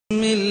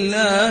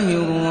الله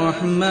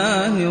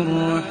الرحمن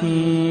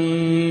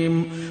الرحيم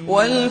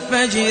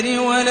والفجر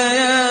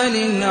وليال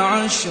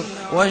عشر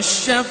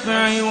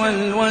والشفع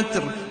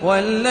والوتر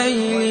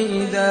والليل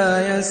إذا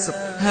يسر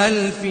هل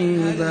في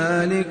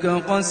ذلك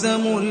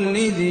قسم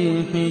لذي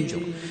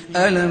حجر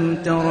ألم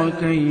تر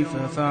كيف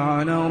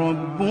فعل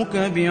ربك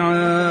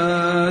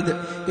بعاد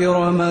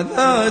إرم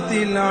ذات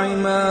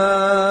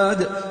العماد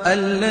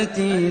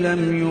التي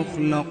لم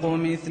يخلق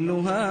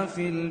مثلها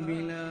في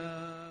البلاد.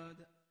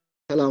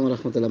 আসসালামু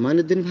আলাইকুম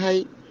মাইনুদ্দিন ভাই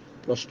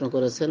প্রশ্ন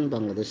করেছেন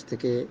বাংলাদেশ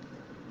থেকে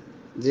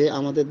যে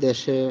আমাদের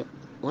দেশে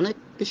অনেক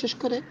বিশেষ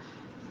করে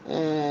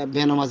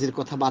বেনামাজির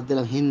কথা বাদ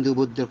দিলাম, হিন্দু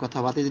বৌদ্ধের কথা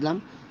বাদ দিলাম,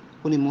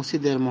 উনি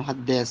মসজিদের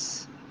মুহাদ্দিস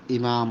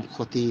ইমাম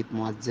খতিব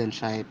মুয়াজ্জিন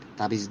সাহেব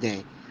তাবিজ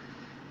দেয়।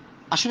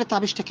 আসলে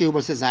তাবিজটা কেউ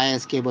বলছে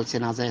জায়েজ, কেউ বলছে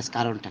না জায়েজ,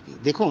 কারণটা কি?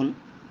 দেখুন,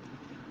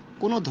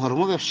 কোনো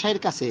ধর্ম ব্যবসায়ীর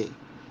কাছে,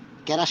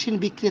 কেরাসিন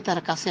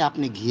বিক্রেতার কাছে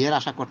আপনি ঘিয়ের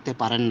আশা করতে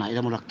পারেন না,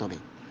 এটা মনে রাখতে হবে।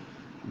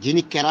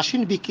 যিনি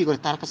কেরাসিন বিক্রি করে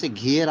তার কাছে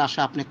ঘিয়ের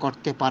আশা আপনি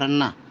করতে পারেন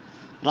না।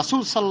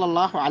 রাসূল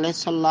সাল্লাল্লাহু আলাইহি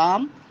সাল্লাম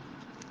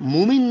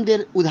মুমিনদের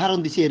উদাহরণ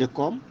দিচ্ছে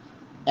এরকম,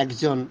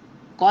 একজন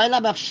কয়লা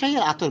ব্যবসায়ী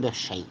আর আতর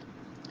ব্যবসায়ী।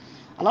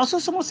 আল্লাহ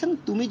রাসূল বলেছেন,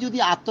 তুমি যদি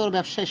আতর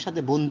ব্যবসায়ীর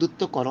সাথে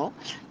বন্ধুত্ব করো,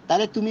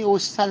 তাহলে তুমি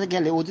ওর সাথে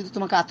গেলে ও যদি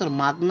তোমাকে আতর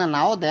মাগনা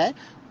নাও দেয়,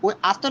 ওই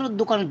আতরের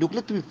দোকানে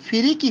ঢুকলে তুমি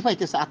ফ্রি কি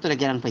পাইতেছো? আতরের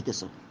জ্ঞান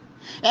পাইতেছো।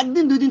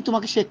 একদিন দুই দিন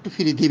তোমাকে সে একটু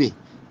ফ্রি দিবে,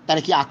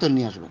 তাহলে কি আতর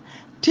নিয়ে আসবে।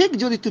 ঠিক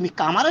যদি তুমি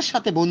কামারের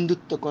সাথে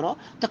বন্ধুত্ব করো,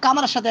 তো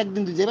কামারের সাথে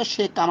একদিন দুই যাবে,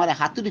 সে কামারে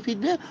হাতুড়ি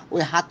ফিরবে,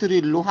 ওই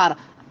হাতুড়ির লোহার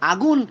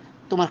আগুন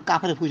তোমার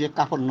কাপড়ে ফুজে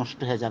কাপড় নষ্ট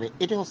হয়ে যাবে।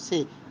 এটা হচ্ছে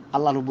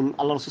আল্লাহ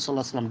রাসূল সাল্লাল্লাহু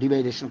আলাইহি ওয়াসাল্লাম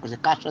ডিভাইডেশন করেছে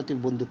কার সাথে তুমি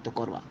বন্ধুত্ব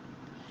করবা।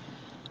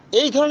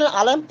 এই ধরনের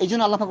আলেম, এই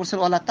জন্য আল্লাহ পাক বলেছেন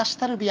ওয়ালা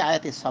তাশতারু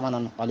বিআয়াতি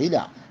সামানান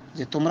কালিলা,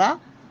 যে তোমরা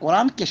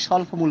কোরআনকে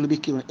স্বল্প মূল্যে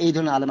বিক্রি করো। এই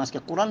ধরনের আলেম আজকে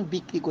কোরআন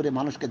বিক্রি করে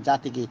মানুষকে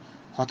জাতিকে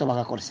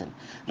হতভাগা করেছেন।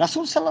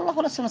 রাসূল সাল্লাল্লাহু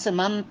আলাইহি ওয়াসাল্লাম বলেছেন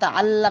মান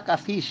তাআল্লাকা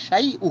ফি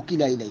শাই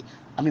উকিলা ইলাই।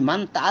 আমি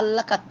মান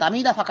তাআল্লাকা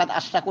তামিলা ফাকাত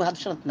আশরাক, ওই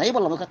হাদিস নাই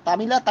বললাম, ওখানে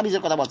তামিলা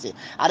তাবিজের কথা বলছে।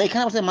 আর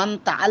এখানে বলছে মান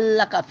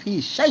তাআল্লাকা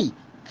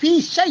ফি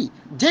শাই,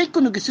 যে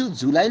কোনো কিছু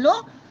ঝুলাইলো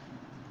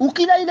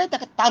উকিলা ইলাই,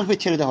 তাকে তার উপরে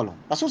ছেড়ে দেওয়া হলো।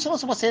 রাসূল সাল্লাল্লাহু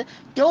আলাইহি ওয়াসাল্লাম বলেছে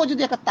কেউ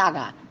যদি একটা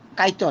তাগা,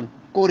 কাইতন,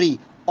 করি,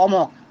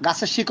 অমক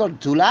গাছের শিকড়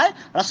ঝুলায়,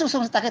 রাসূল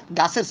সাল্লাল্লাহু আলাইহি ওয়াসাল্লাম তাকে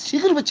গাছের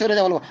শিকড় উপরে ছেড়ে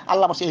দেওয়া হলো।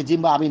 আল্লাহ বলছে এই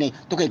জিম্বা আমি নেই,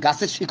 তোকে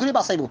গাছের শিকড়ই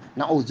বাঁচাইবো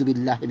না।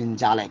 আউযুবিল্লাহি মিন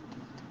জালিক।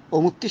 ও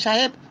মুফতি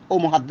সাহেব, ও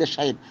মুহাদ্দিস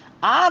সাহেব,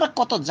 আর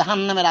কত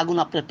জাহান্নামের আগুন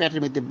আপনার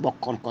পেটের মধ্যে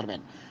বক্ষণ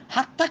করবেন।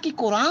 হাতটা কি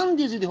কোরআন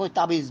দিয়ে যদি হয়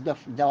তাবিজ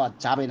দেওয়া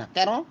যাবে না?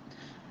 কেন?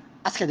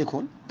 আজকে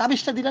দেখুন,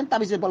 তাবিজটা দিলেন,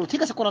 তাবিজে বলো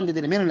ঠিক আছে কোরআন দিয়ে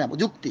দিলেন, মেনে নিলাম,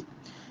 যুক্তি।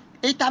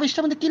 এই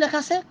তাবিজটার মধ্যে কি লেখা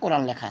আছে?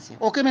 কোরআন লেখা আছে,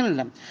 ওকে মেনে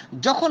নিলাম।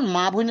 যখন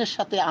মা বোনের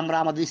সাথে আমরা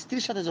আমাদের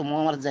স্ত্রীর সাথে যে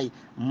মহামার যাই,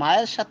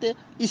 মায়ের সাথে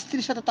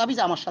স্ত্রীর সাথে তাবিজ,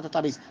 আমার সাথে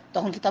তাবিজ,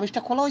 তখন কি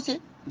তাবিজটা খোলা হয়েছে?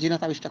 জি না,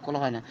 তাবিজটা খোলা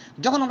হয় না।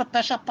 যখন আমরা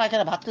পেশাব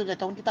পায়খানা ভাত খেতে যাই,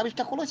 তখন কি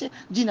তাবিজটা খোলা হয়েছে?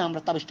 জি না,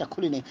 আমরা তাবিজটা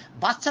খুলি নেই।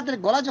 বাচ্চাদের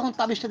গলা যখন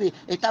তাবিজটা দিই,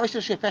 এই তাবিজটা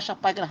সে পেশাব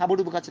পায়খানা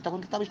হাবুডুবু খাচ্ছে, তখন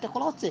কি তাবিজটা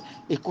খোলা হচ্ছে?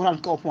 এই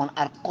কোরআনকে অপমান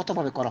আর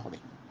কতভাবে করা হবে?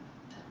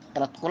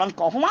 এরা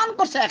কোরআনকে অপমান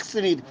করছে এক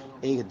শ্রেণীর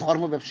এই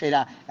ধর্ম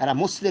ব্যবসায়ীরা। এরা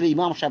মসজিদের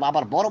ইমাম সাহেব,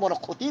 আবার বড় বড়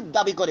খতিব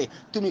দাবি করে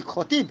তুমি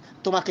খতিব,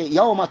 তোমাকে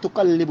ইয়াউমা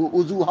তুকাল্লিবু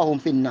উজুহাহুম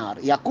ফিন্নার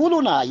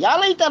ইয়াকুলুনা ইয়া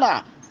লাইতানা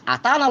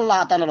আতান আল্লাহ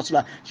আতান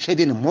রাসূলুল্লাহ।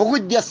 সেদিন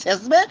মগজ দিয়ে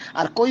সেচবে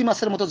আর কই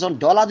মাছের মতো যখন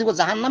ডলা দিব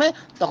জাহান্নামে,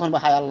 তখন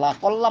হায় আল্লাহ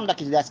করলামটা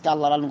কি, আজকে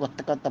আল্লাহর আনুগত্য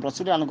করতাম,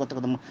 রাসূলের আনুগত্য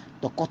করতাম,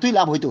 তো কতই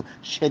লাভ হইতো।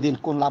 সেদিন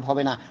কোন লাভ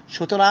হবে না।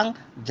 সুতরাং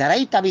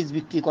যারাই তাবিজ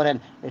বিক্রি করেন,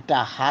 এটা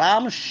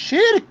হারাম,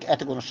 শিরক,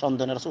 এতে কোনো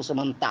সন্দেহ নেই। রাসূল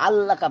মান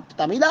তাআল্লাকা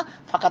তামিলা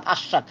ফাকাত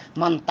আশরাক,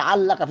 মান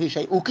তাআল্লাকা ফি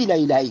শাই উকিলা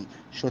ইলাইহি।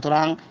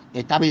 সুতরাং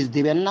এই তাবিজ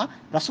দিবেন না।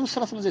 রাসূল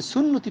সাল্লাল্লাহু আলাইহি ওয়াসাল্লাম যে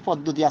সুন্নতি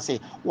পদ্ধতি আছে,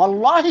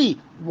 ওয়াল্লাহি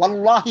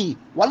ওয়াল্লাহি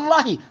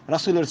ওয়াল্লাহি,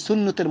 রাসূলের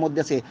সুন্নতের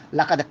মধ্যে আছে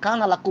লাকাদ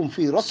কানা লাকুম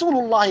ফি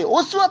রাসূলিল্লাহি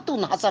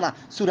উসওয়াতুন হাসানা,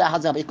 সূরা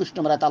আহজাব 21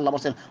 নম্বর আয়াতে আল্লাহ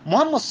বলেন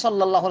মুহাম্মদ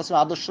সাল্লাল্লাহু আলাইহি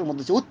ওয়াসাল্লাম আদর্শের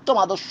মধ্যে আছে উত্তম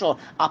আদর্শ।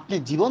 আপনি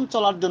জীবন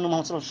চলার জন্য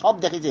মুহাম্মদ সাল্লাল্লাহু আলাইহি ওয়াসাল্লাম সব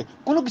দেখেছে,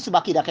 কোনো কিছু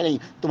বাকি রাখে নাই।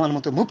 তোমার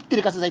মতো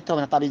মুফতির কাছে যাইতে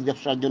হবে না তাবিজ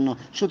ব্যবসার জন্য।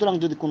 সুতরাং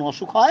যদি কোনো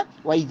অসুখ হয়,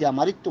 ওয়াইজা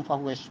মারিতু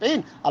ফাহুয়া ইয়াশফিন,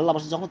 আল্লাহ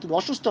বলেন যখন তুমি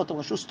অসুস্থ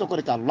তোমাকে সুস্থ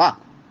করে তো আল্লাহ।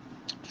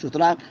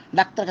 সুতরাং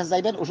ডাক্তার কাছে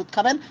যাইবেন, ওষুধ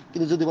খাবেন,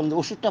 কিন্তু যদি বলেন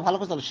ওষুধটা ভালো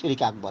করে, তাহলে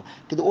শিরক আকবার।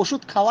 কিন্তু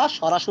ওষুধ খাওয়া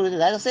সরাসরি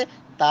জায়েজ আছে,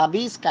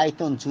 তাবিজ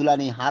কাইতন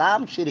ঝুলানি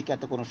হারাম, শিরক,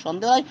 এতে কোনো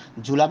সন্দেহ নাই।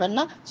 ঝুলাবেন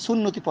না,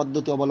 সুন্নতি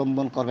পদ্ধতি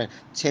অবলম্বন করবেন।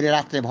 ছেলে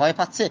রাত্রে ভয়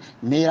পাচ্ছে,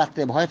 মেয়ে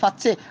রাত্রে ভয়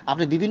পাচ্ছে,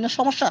 আপনি বিভিন্ন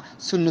সমস্যা,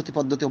 সুন্নতি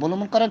পদ্ধতি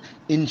অবলম্বন করেন,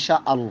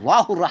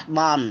 ইনশাআল্লাহুর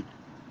রহমান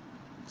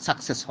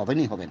সাকসেস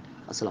হবেনই হবেন।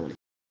 আসসালামু আলাইকুম।